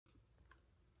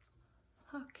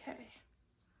Okay.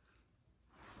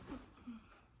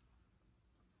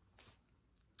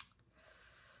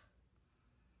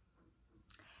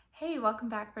 Hey, welcome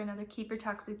back for another Keeper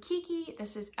Talks with Kiki.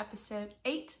 This is episode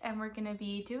 8, and we're going to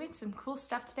be doing some cool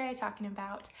stuff today, talking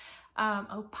about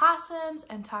opossums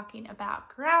and talking about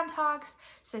groundhogs.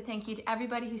 So thank you to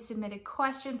everybody who submitted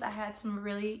questions. I had some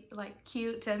really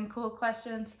cute and cool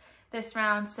questions this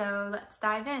round, so let's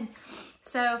dive in.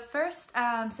 So first,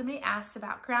 somebody asked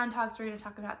about groundhogs. We're going to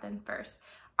talk about them first.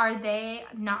 Are they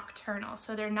nocturnal?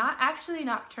 So they're not actually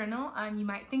nocturnal. You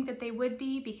might think that they would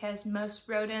be because most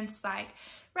rodents like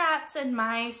rats and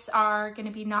mice are going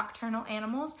to be nocturnal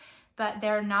animals, but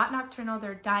they're not nocturnal,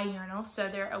 they're diurnal. So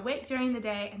they're awake during the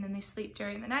day and then they sleep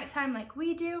during the nighttime like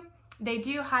we do. They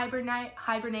do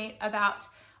hibernate about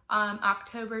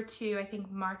October to I think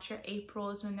March or April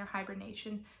is when their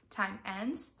hibernation time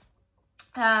ends.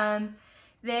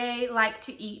 They like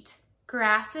to eat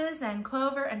grasses and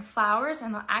clover and flowers,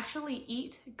 and they'll actually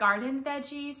eat garden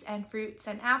veggies and fruits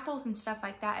and apples and stuff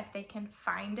like that if they can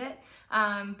find it.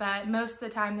 But most of the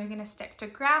time they're going to stick to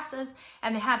grasses,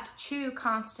 and they have to chew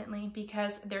constantly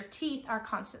because their teeth are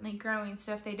constantly growing.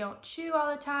 So if they don't chew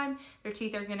all the time, their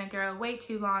teeth are going to grow way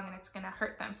too long and it's going to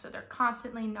hurt them. So they're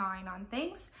constantly gnawing on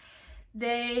things.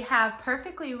 They have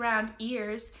perfectly round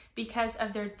ears because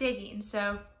of their digging.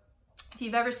 So if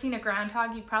you've ever seen a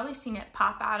groundhog, you've probably seen it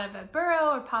pop out of a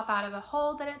burrow or pop out of a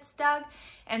hole that it's dug.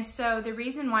 And so the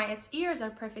reason why its ears are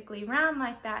perfectly round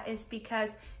like that is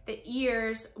because the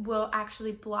ears will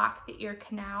actually block the ear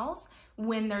canals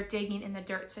when they're digging in the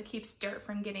dirt. So it keeps dirt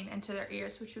from getting into their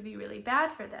ears, which would be really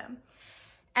bad for them.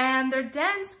 And their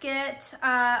dens get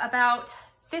about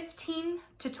 15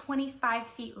 to 25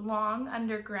 feet long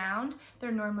underground.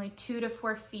 They're normally 2 to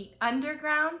 4 feet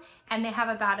underground, and they have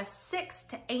about a 6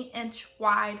 to 8 inch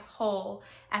wide hole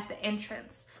at the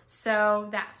entrance. So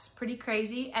that's pretty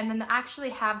crazy. And then they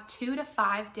actually have 2 to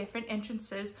 5 different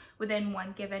entrances within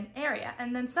one given area.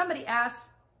 And then somebody asked,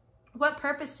 what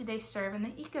purpose do they serve in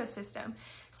the ecosystem?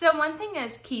 So one thing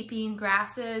is keeping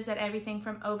grasses and everything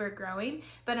from overgrowing,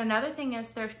 but another thing is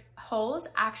their holes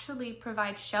actually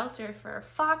provide shelter for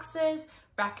foxes,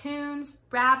 raccoons,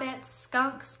 rabbits,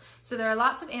 skunks. So there are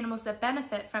lots of animals that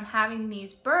benefit from having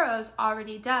these burrows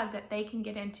already dug that they can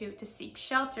get into to seek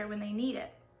shelter when they need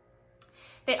it.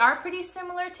 They are pretty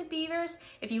similar to beavers.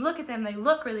 If you look at them, they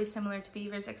look really similar to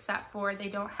beavers, except for they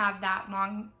don't have that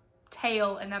long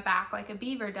tail in the back like a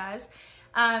beaver does,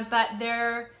 but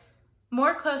they're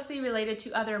more closely related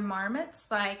to other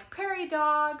marmots like prairie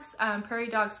dogs. Prairie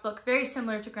dogs look very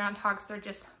similar to groundhogs. They're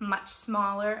just much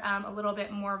smaller, a little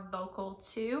bit more vocal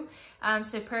too.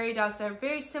 So prairie dogs are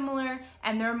very similar,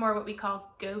 and they're more what we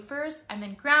call gophers. And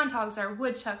then groundhogs or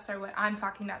woodchucks are what I'm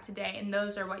talking about today, and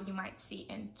those are what you might see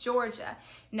in Georgia.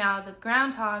 Now the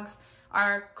groundhogs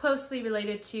are closely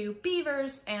related to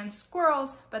beavers and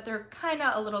squirrels, but they're kind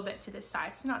of a little bit to the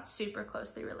side, so not super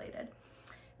closely related.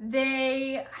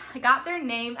 They got their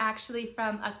name actually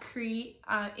from a Cree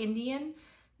Indian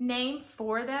name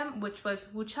for them, which was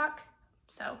woodchuck,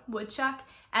 so woodchuck.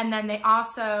 And then they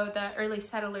also, the early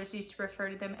settlers used to refer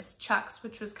to them as chucks,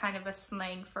 which was kind of a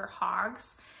slang for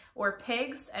hogs or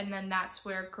pigs, and then that's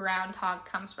where groundhog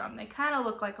comes from. They kind of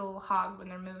look like a little hog when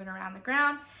they're moving around the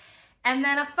ground. And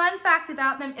then a fun fact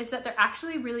about them is that they're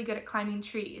actually really good at climbing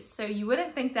trees. So you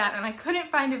wouldn't think that, and I couldn't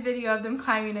find a video of them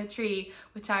climbing a tree,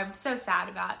 which I'm so sad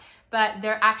about, but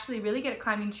they're actually really good at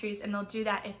climbing trees, and they'll do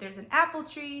that if there's an apple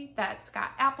tree that's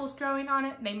got apples growing on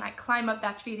it. They might climb up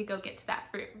that tree to go get to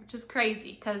that fruit, which is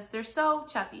crazy because they're so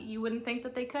chubby. You wouldn't think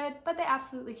that they could, but they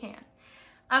absolutely can.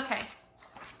 Okay,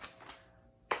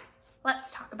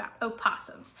 let's talk about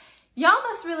opossums. Y'all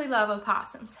must really love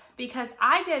opossums because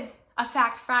I did a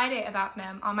Fact Friday about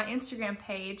them on my Instagram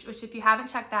page, which if you haven't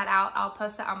checked that out, I'll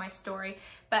post it on my story.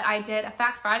 But I did a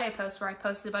Fact Friday post where I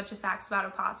posted a bunch of facts about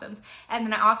opossums. And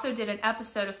then I also did an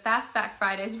episode of Fast Fact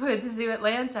Fridays with Zoo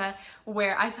Atlanta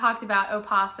where I talked about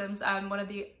opossums, one of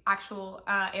the actual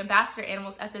ambassador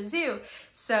animals at the zoo.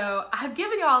 So I've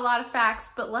given you all a lot of facts,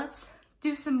 but let's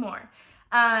do some more.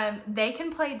 They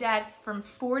can play dead from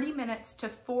 40 minutes to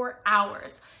 4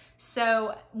 hours.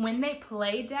 So when they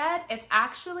play dead, it's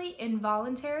actually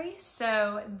involuntary.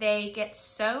 So they get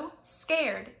so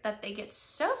scared that they get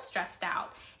so stressed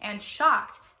out and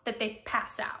shocked that they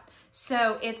pass out.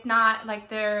 So it's not like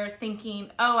they're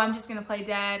thinking, oh, I'm just gonna play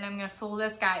dead and I'm gonna fool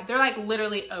this guy. They're like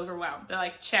literally overwhelmed. They're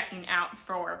like checking out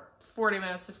for 40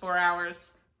 minutes to 4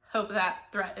 hours. Hope that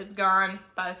threat is gone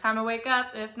by the time I wake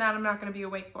up. If not, I'm not gonna be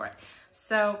awake for it.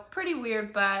 So pretty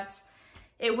weird, but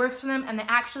it works for them, and they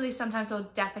actually sometimes will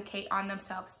defecate on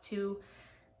themselves to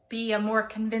be a more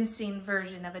convincing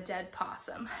version of a dead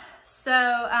possum.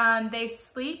 So they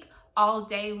sleep all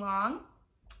day long,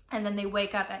 and then they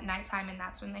wake up at nighttime, and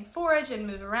that's when they forage and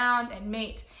move around and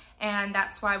mate. And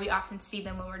that's why we often see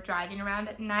them when we're driving around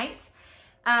at night.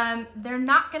 They're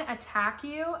not gonna attack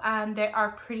you. They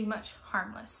are pretty much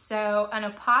harmless. So an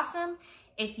opossum,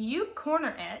 if you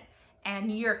corner it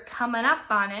and you're coming up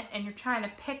on it and you're trying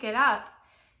to pick it up,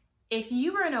 if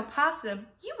you were an opossum,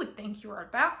 you would think you were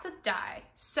about to die.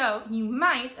 So you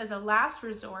might, as a last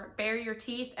resort, bare your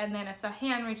teeth, and then if the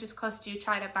hand reaches close to you,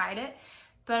 try to bite it.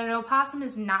 But an opossum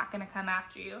is not gonna come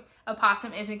after you.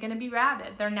 Opossum isn't gonna be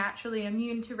rabid. They're naturally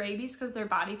immune to rabies because their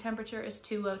body temperature is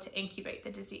too low to incubate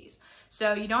the disease.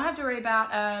 So you don't have to worry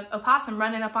about an opossum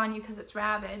running up on you because it's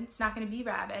rabid. It's not gonna be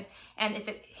rabid. And if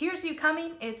it hears you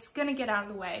coming, it's gonna get out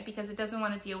of the way because it doesn't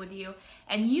wanna deal with you.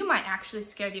 And you might actually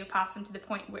scare the opossum to the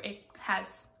point where it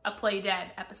has a play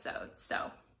dead episode. So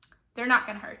they're not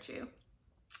gonna hurt you.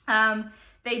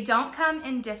 They don't come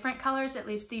in different colors, at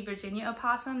least the Virginia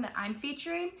opossum that I'm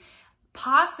featuring.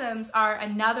 Possums are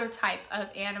another type of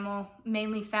animal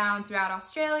mainly found throughout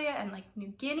Australia and like New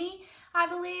Guinea, I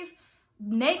believe.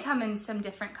 They come in some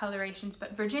different colorations,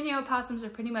 but Virginia opossums are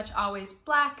pretty much always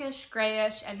blackish,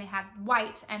 grayish, and they have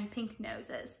white and pink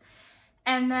noses.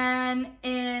 And then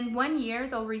in 1 year,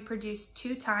 they'll reproduce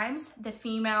 2 times. The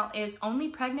female is only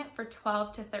pregnant for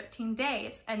 12 to 13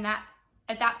 days, and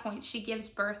at that point, she gives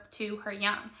birth to her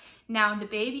young. Now, the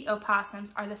baby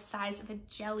opossums are the size of a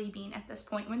jelly bean at this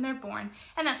point when they're born,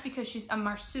 and that's because she's a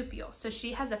marsupial. So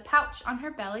she has a pouch on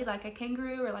her belly like a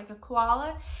kangaroo or like a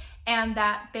koala, and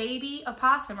that baby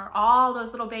opossum, or all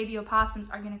those little baby opossums,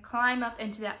 are gonna climb up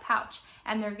into that pouch,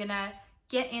 and they're gonna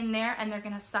get in there, and they're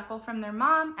gonna suckle from their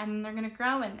mom, and then they're gonna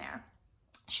grow in there.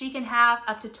 She can have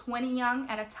up to 20 young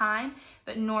at a time,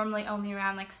 but normally only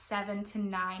around like 7 to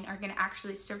 9 are gonna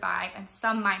actually survive, and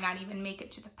some might not even make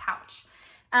it to the pouch.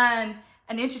 An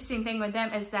interesting thing with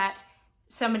them is that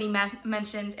somebody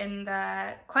mentioned in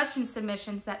the question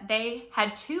submissions that they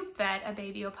had tube fed a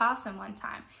baby opossum one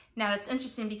time. Now that's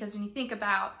interesting because when you think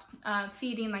about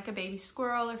feeding like a baby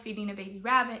squirrel or feeding a baby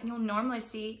rabbit, you'll normally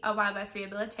see a wildlife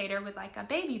rehabilitator with like a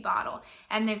baby bottle,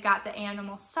 and they've got the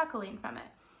animal suckling from it.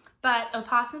 But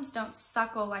opossums don't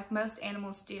suckle like most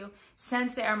animals do.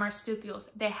 Since they are marsupials,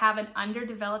 they have an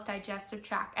underdeveloped digestive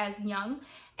tract as young,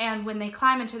 and when they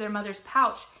climb into their mother's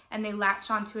pouch and they latch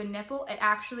onto a nipple, it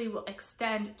actually will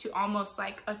extend to almost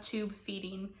like a tube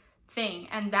feeding thing,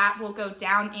 and that will go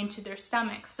down into their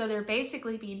stomach. So they're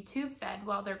basically being tube fed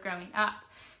while they're growing up.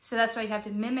 So that's why you have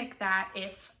to mimic that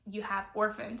if you have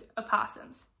orphaned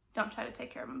opossums. Don't try to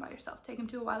take care of them by yourself. Take them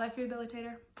to a wildlife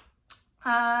rehabilitator.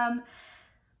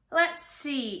 Let's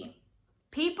see.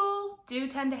 People do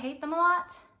tend to hate them a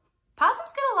lot.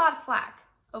 Possums get a lot of flack.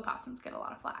 Opossums get a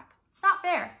lot of flack. It's not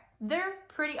fair. They're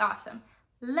pretty awesome.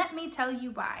 Let me tell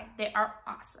you why they are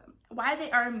awesome, why they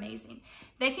are amazing.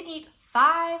 They can eat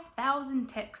 5,000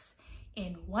 ticks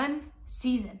in 1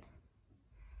 season.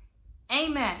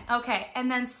 Amen. Okay, and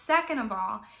then second of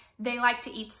all, they like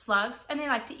to eat slugs and they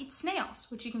like to eat snails,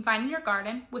 which you can find in your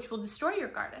garden, which will destroy your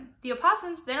garden. The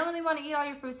opossums, they don't really want to eat all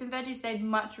your fruits and veggies. They'd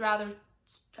much rather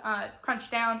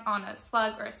crunch down on a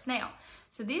slug or a snail.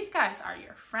 So these guys are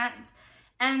your friends.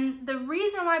 And the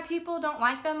reason why people don't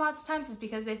like them lots of times is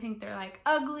because they think they're like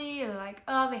ugly, or like,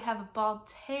 oh, they have a bald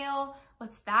tail.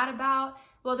 What's that about?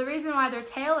 Well, the reason why their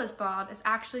tail is bald is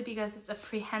actually because it's a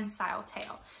prehensile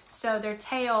tail. So their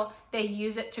tail, they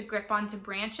use it to grip onto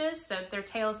branches. So their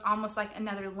tail is almost like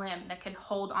another limb that can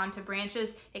hold onto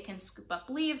branches. It can scoop up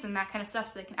leaves and that kind of stuff,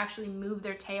 so they can actually move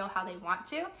their tail how they want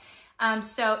to.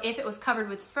 So if it was covered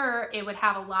with fur, it would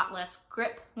have a lot less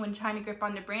grip when trying to grip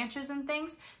onto branches and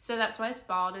things. So that's why it's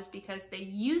bald, is because they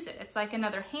use it. It's like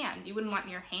another hand. You wouldn't want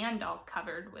your hand all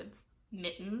covered with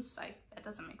mittens. That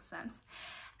doesn't make sense.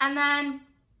 And then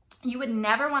you would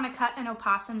never want to cut an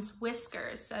opossum's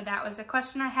whiskers. So that was a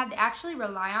question I had. They actually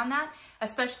rely on that,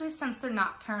 especially since they're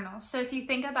nocturnal. So if you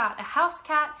think about a house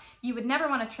cat, you would never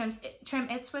want to trim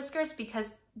its whiskers, because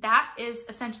that is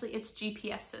essentially its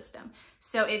GPS system.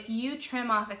 So if you trim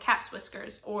off a cat's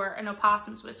whiskers or an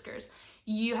opossum's whiskers,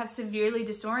 you have severely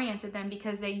disoriented them,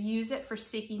 because they use it for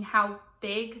seeking how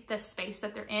big the space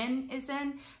that they're in is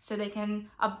in. So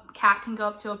a cat can go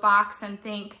up to a box and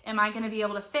think, am I going to be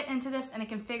able to fit into this? And it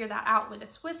can figure that out with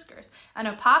its whiskers. An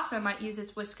opossum might use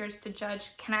its whiskers to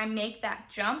judge, can I make that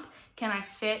jump? Can I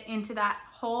fit into that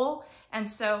hole? And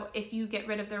so if you get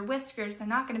rid of their whiskers, they're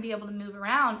not going to be able to move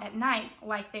around at night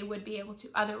like they would be able to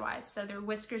otherwise. So their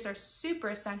whiskers are super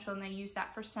essential, and they use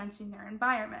that for sensing their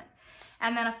environment.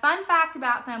 And then a fun fact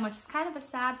about them, which is kind of a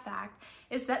sad fact,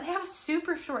 is that they have a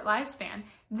super short lifespan.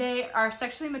 They are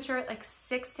sexually mature at like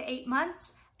 6 to 8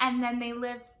 months, and then they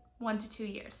live 1 to 2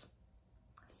 years.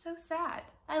 So sad.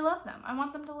 I love them. I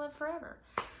want them to live forever.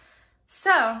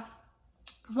 So,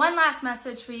 one last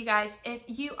message for you guys. If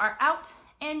you are out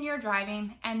and you're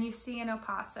driving and you see an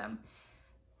opossum,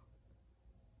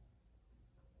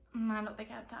 I don't think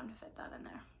I have time to fit that in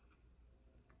there.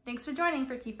 Thanks for joining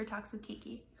for Kiefer Talks with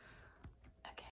Kiki.